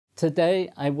Today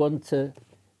I want to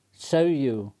show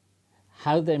you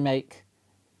how they make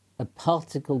a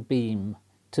particle beam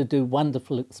to do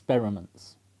wonderful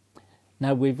experiments.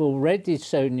 Now, we've already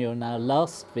shown you in our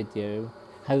last video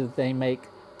how they make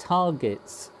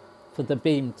targets for the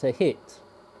beam to hit,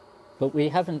 but we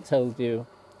haven't told you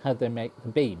how they make the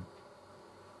beam.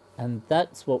 And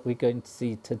that's what we're going to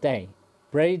see today.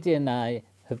 Brady and I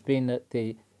have been at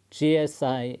the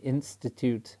GSI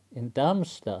Institute in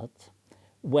Darmstadt,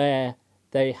 where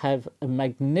they have a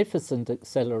magnificent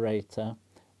accelerator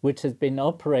which has been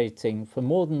operating for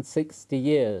more than 60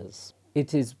 years.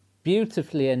 It is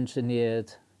beautifully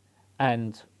engineered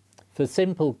and, for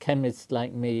simple chemists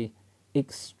like me,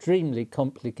 extremely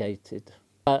complicated.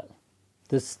 But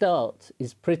the start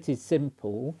is pretty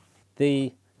simple.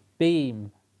 The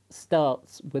beam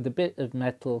starts with a bit of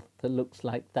metal that looks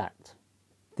like that.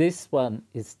 This one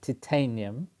is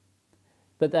titanium,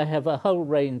 but they have a whole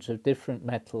range of different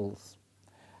metals,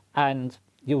 and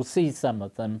you'll see some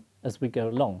of them as we go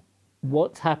along.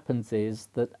 What happens is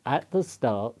that at the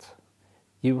start,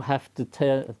 you have to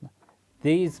turn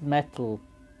these metal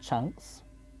chunks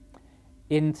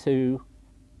into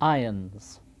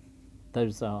ions.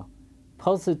 Those are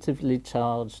positively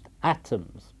charged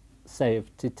atoms, say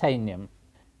of titanium.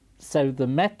 So the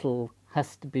metal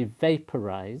has to be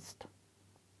vaporized,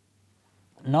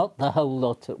 not the whole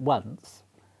lot at once,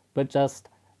 but just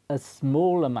a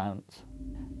small amount.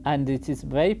 And it is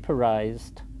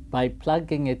vaporized by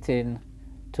plugging it in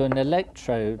to an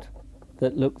electrode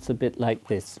that looks a bit like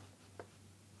this.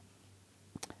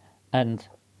 And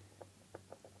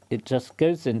it just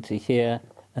goes into here,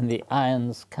 and the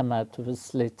ions come out of a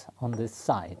slit on this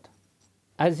side.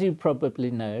 As you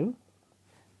probably know,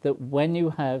 that when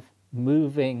you have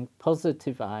moving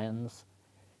positive ions,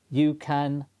 you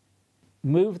can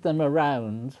move them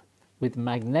around with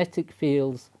magnetic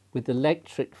fields, with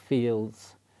electric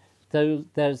fields. So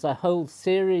there's a whole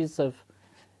series of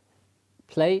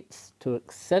plates to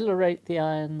accelerate the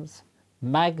ions,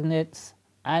 magnets,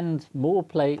 and more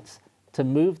plates to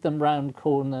move them round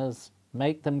corners,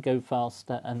 make them go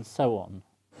faster, and so on.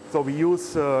 So we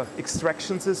use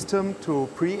extraction system to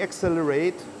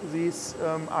pre-accelerate these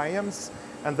ions,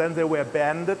 and then they were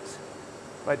banded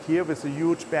right here with the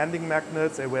huge banding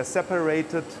magnets. They were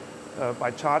separated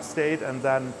by charge state and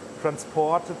then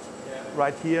transported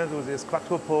right here to these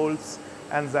quadrupoles,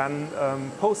 and then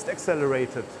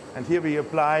post-accelerated. And here we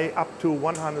apply up to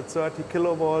 130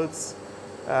 kilovolts,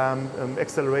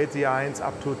 accelerate the ions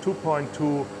up to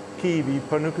 2.2 keV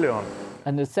per nucleon.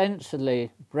 And essentially,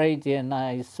 Brady and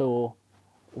I saw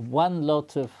one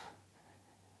lot of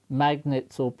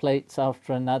magnets or plates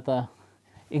after another,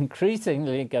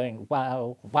 increasingly going,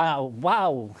 wow, wow,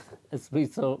 wow, as we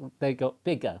saw they got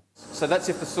bigger. So that's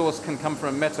if the source can come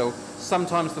from a metal.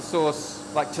 Sometimes the source,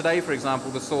 like today, for example,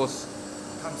 the source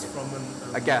comes from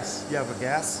a gas. Yeah, the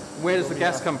gas. Where does the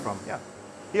gas come from? Yeah,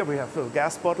 here we have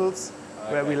gas bottles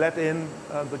where we let in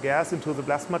the gas into the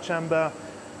plasma chamber,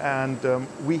 and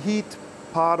we heat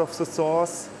part of the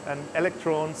source, and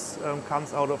electrons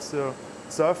comes out of the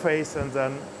surface and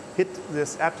then hit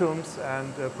these atoms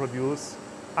and produce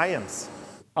ions.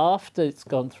 After it's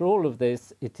gone through all of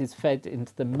this, it is fed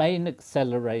into the main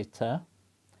accelerator,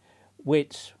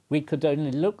 which we could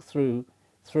only look through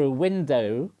a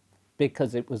window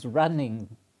because it was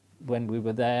running when we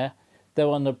were there,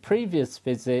 though on a previous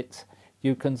visit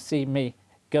you can see me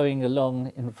going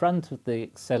along in front of the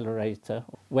accelerator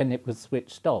when it was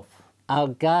switched off. Our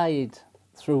guide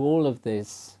through all of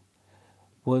this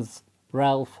was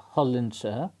Ralph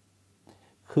Hollinger,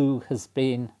 who has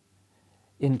been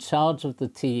in charge of the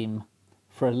team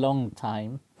for a long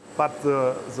time. But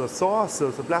the source,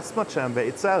 the plasma chamber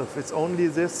itself, it's only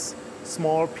this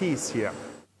small piece here.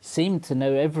 Seemed to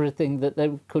know everything that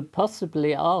they could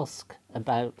possibly ask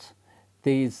about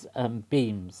these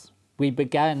beams. We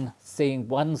began seeing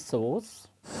one source.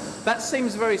 That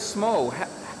seems very small.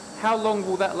 How long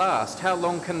will that last? How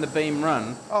long can the beam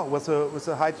run? Oh, with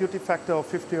a high duty factor of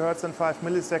 50 hertz and 5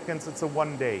 milliseconds, it's a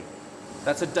 1 day.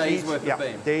 That's a day's worth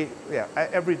of beam?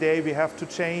 Every day we have to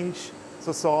change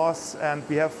the source, and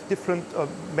we have different,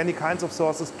 many kinds of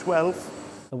sources,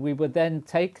 12. We were then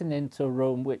taken into a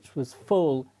room which was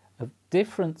full of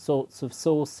different sorts of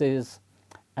sources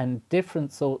and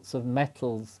different sorts of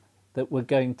metals that were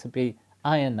going to be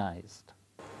ionized.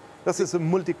 This is a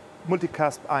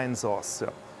multicast ion source.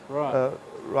 Right.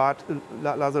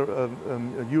 Rather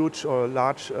huge or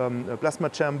large plasma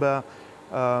chamber.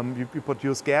 We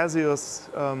produce gaseous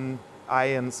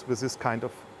ions with this kind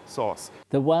of source.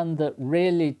 The one that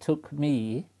really took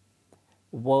me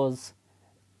was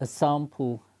a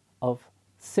sample of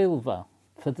silver.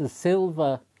 For the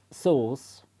silver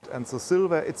source. And the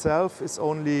silver itself is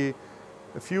only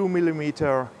a few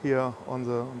millimeters here on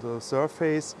the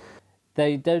surface.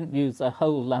 They don't use a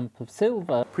whole lump of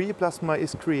silver. Pre-plasma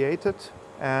is created,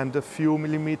 and a few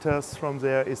millimeters from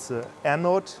there is the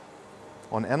anode,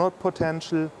 on anode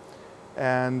potential,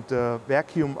 and the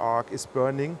vacuum arc is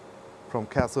burning from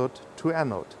cathode to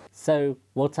anode. So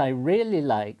what I really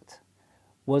liked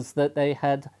was that they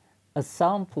had a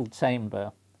sample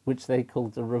chamber, which they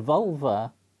called a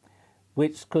revolver,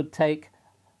 which could take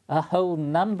a whole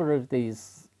number of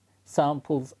these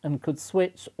samples and could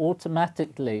switch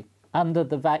automatically under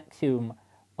the vacuum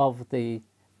of the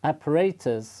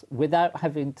apparatus without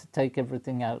having to take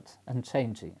everything out and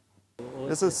changing it.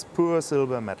 This is pure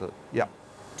silver metal, yeah.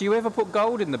 Do you ever put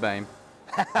gold in the beam?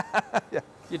 Yeah.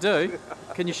 You do?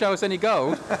 Can you show us any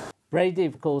gold? Brady,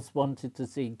 of course, wanted to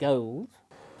see gold.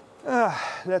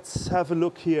 Let's have a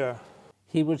look here.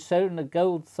 He was shown a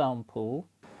gold sample.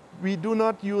 We do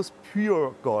not use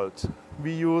pure gold.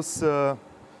 We use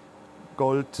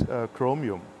gold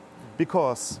chromium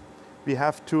because we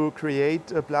have to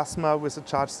create a plasma with a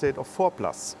charge state of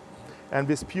 4+. And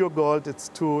with pure gold, it's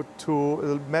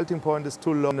the melting point is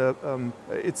too low.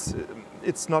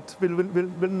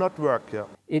 Will not work. Yeah.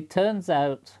 It turns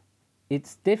out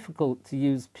it's difficult to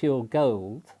use pure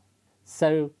gold,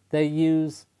 so they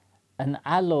use an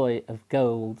alloy of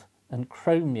gold and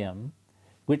chromium,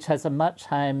 which has a much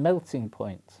higher melting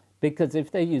point. Because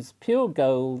if they use pure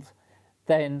gold,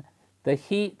 then the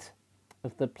heat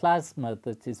of the plasma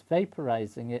that is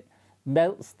vaporizing it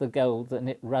melts the gold and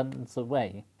it runs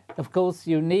away. Of course,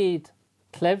 you need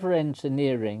clever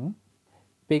engineering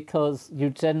because you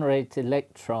generate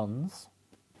electrons,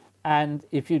 and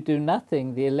if you do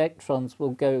nothing, the electrons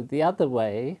will go the other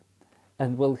way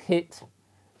and will hit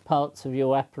parts of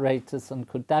your apparatus and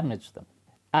could damage them.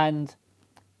 And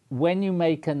when you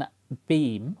make a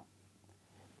beam,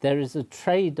 there is a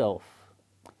trade-off.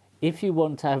 If you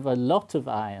want to have a lot of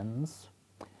ions,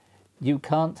 you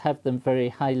can't have them very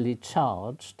highly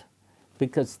charged,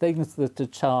 because things that are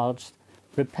charged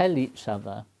repel each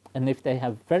other. And if they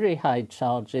have very high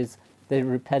charges, they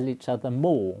repel each other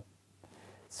more.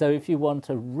 So if you want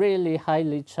a really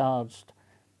highly charged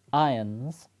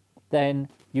ions, then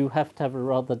you have to have a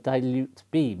rather dilute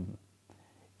beam.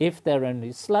 If they're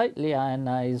only slightly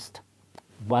ionized,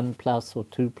 1+ or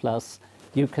 2+,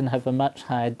 you can have a much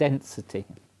higher density.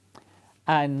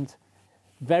 And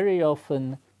very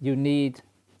often you need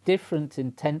different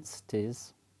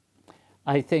intensities.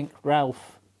 I think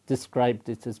Ralph described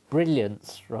it as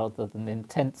brilliance rather than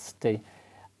intensity.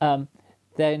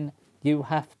 Then you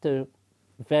have to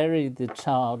vary the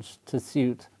charge to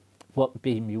suit what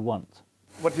beam you want.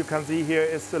 What you can see here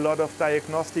is a lot of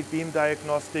beam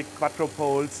diagnostic,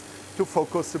 quadrupoles to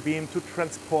focus the beam, to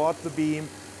transport the beam,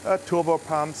 turbo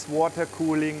pumps, water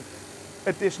cooling,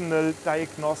 additional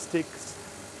diagnostics,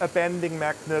 a bending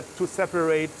magnet to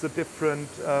separate the different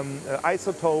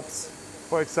isotopes,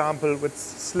 for example, with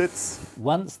slits.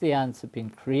 Once the ions have been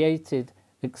created,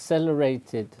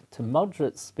 accelerated to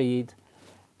moderate speed,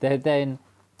 they're then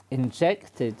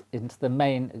injected into the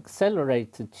main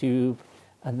accelerator tube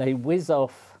and they whiz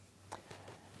off.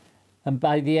 And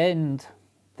by the end,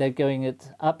 they're going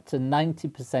at up to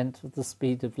 90% of the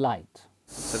speed of light.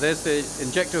 So there's the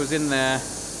injector was in there,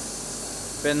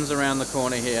 bends around the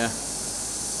corner here,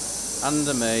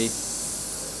 under me,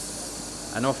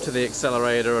 and off to the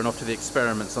accelerator and off to the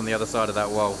experiments on the other side of that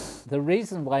wall. The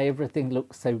reason why everything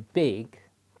looks so big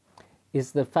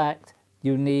is the fact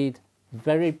you need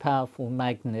very powerful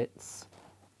magnets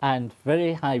and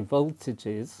very high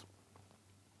voltages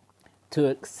to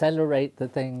accelerate the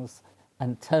things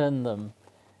and turn them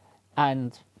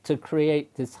and to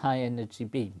create this high energy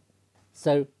beam.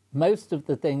 So most of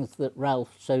the things that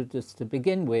Ralph showed us to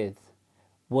begin with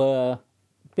were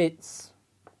bits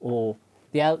or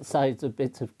the outsides of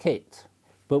bits of kit,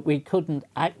 but we couldn't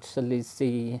actually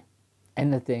see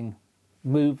anything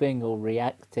moving or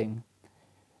reacting.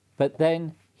 But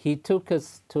then he took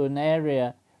us to an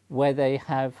area where they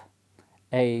have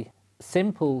a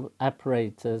simple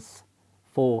apparatus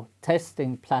for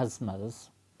testing plasmas,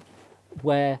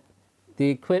 where the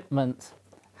equipment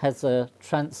has a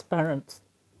transparent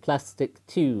plastic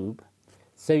tube,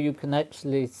 so you can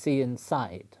actually see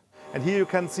inside. And here you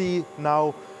can see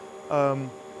now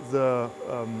the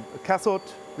cathode,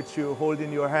 which you hold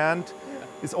in your hand,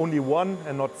 is only 1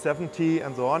 and not 70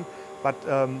 and so on. But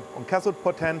on cathode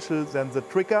potential, then the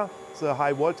trigger, the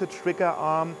high voltage trigger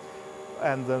arm,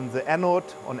 and then the anode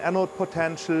on anode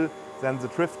potential, then the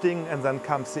drifting, and then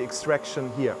comes the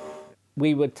extraction here.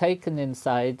 We were taken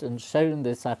inside and shown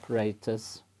this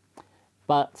apparatus,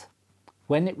 but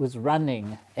when it was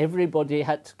running, everybody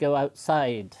had to go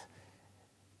outside.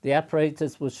 The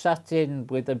apparatus was shut in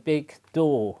with a big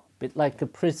door, a bit like a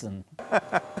prison.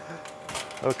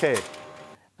 Okay.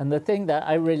 And the thing that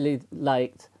I really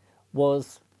liked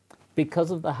was,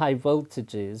 because of the high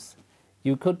voltages,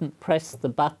 you couldn't press the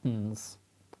buttons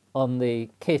on the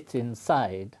kit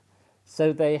inside.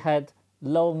 So they had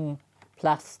long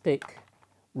plastic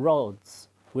rods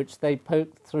which they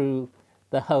poked through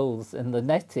the holes in the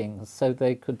netting so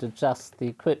they could adjust the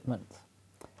equipment.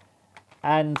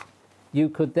 And you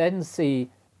could then see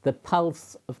the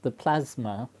pulse of the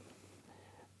plasma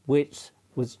which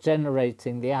was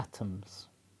generating the atoms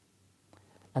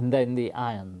and then the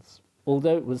ions.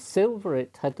 Although it was silver,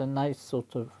 it had a nice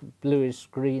sort of bluish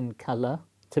green colour.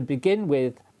 To begin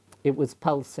with, it was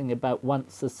pulsing about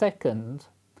once a second,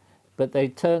 but they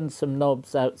turned some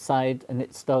knobs outside and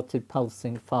it started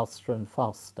pulsing faster and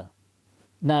faster.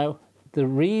 Now, the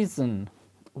reason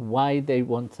why they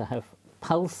want to have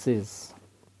pulses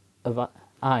of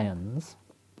ions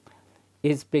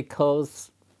is because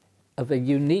of a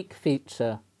unique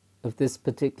feature of this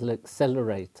particular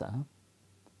accelerator,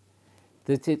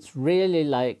 that it's really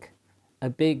like a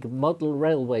big model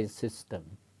railway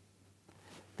system.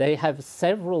 They have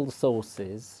several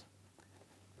sources,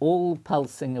 all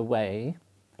pulsing away,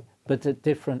 but at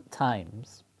different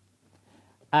times.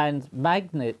 And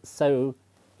magnets, so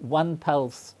one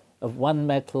pulse of one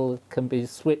metal can be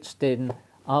switched in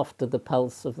after the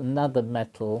pulse of another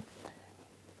metal,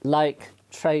 like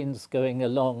trains going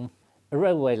along a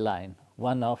railway line,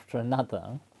 one after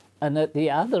another. And at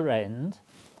the other end,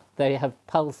 they have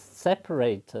pulse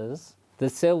separators. The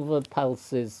silver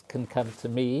pulses can come to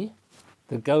me,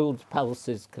 the gold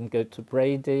pulses can go to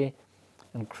Brady,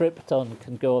 and krypton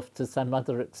can go off to some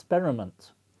other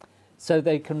experiment. So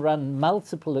they can run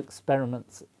multiple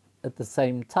experiments at the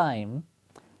same time,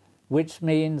 which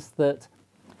means that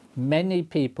many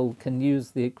people can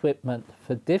use the equipment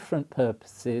for different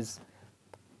purposes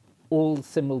all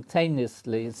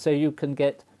simultaneously, so you can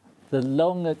get the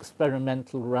long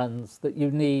experimental runs that you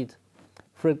need,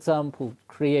 for example,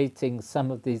 creating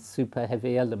some of these super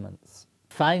heavy elements.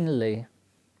 Finally,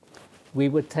 we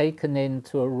were taken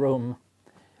into a room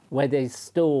where they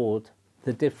stored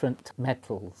the different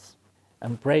metals.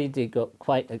 And Brady got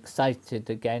quite excited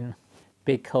again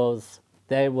because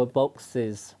there were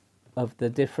boxes of the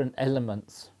different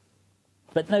elements,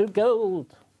 but no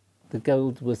gold. The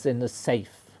gold was in a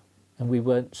safe and we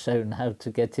weren't shown how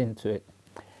to get into it.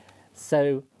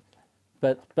 So,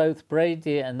 but both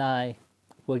Brady and I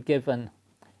were given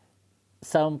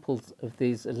samples of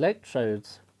these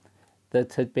electrodes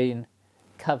that had been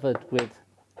covered with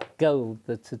gold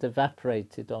that had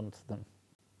evaporated onto them.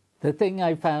 The thing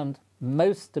I found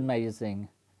most amazing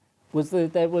was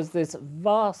that there was this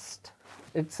vast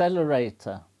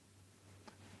accelerator,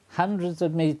 hundreds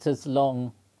of meters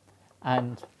long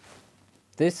and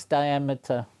this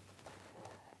diameter,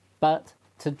 but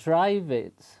to drive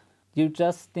it, you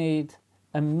just need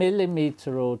a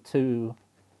millimeter or two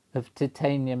of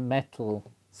titanium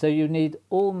metal. So you need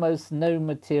almost no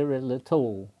material at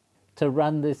all to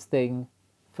run this thing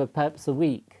for perhaps a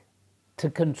week. To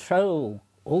control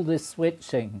all this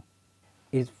switching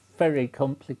is very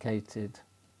complicated.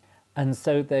 And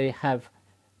so they have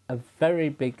a very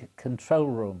big control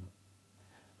room.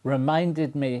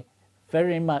 Reminded me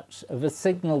very much of a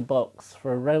signal box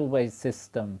for a railway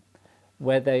system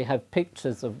where they have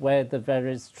pictures of where the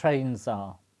various trains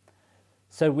are.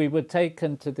 So we were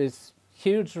taken to this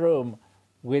huge room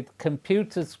with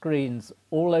computer screens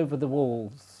all over the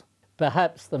walls.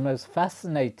 Perhaps the most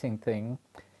fascinating thing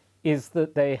is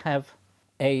that they have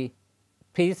a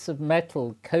piece of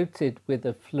metal coated with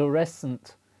a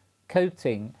fluorescent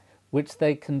coating which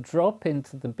they can drop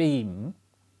into the beam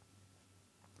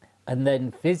and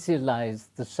then visualize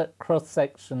the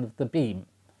cross-section of the beam.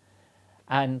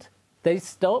 And they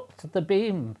stopped the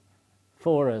beam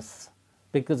for us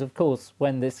because, of course,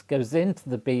 when this goes into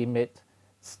the beam, it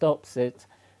stops it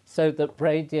so that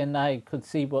Brady and I could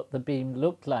see what the beam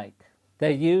looked like.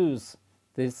 They use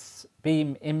this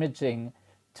beam imaging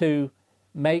to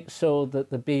make sure that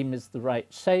the beam is the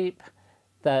right shape,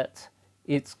 that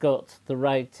it's got the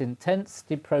right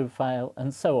intensity profile,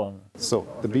 and so on. So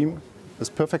the beam is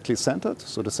perfectly centered.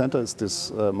 So the center is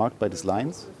this marked by these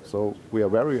lines. So we are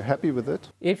very happy with it.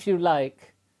 If you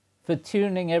like, for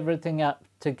tuning everything up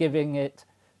to giving it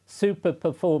super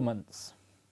performance.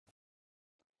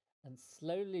 And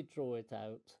slowly draw it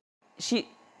out. She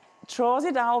draws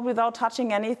it out without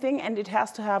touching anything, and it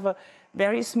has to have a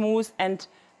very smooth and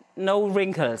no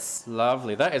wrinkles.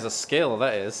 Lovely. That is a skill,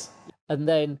 that is. And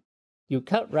then you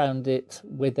cut round it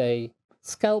with a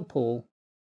scalpel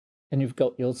and you've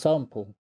got your sample.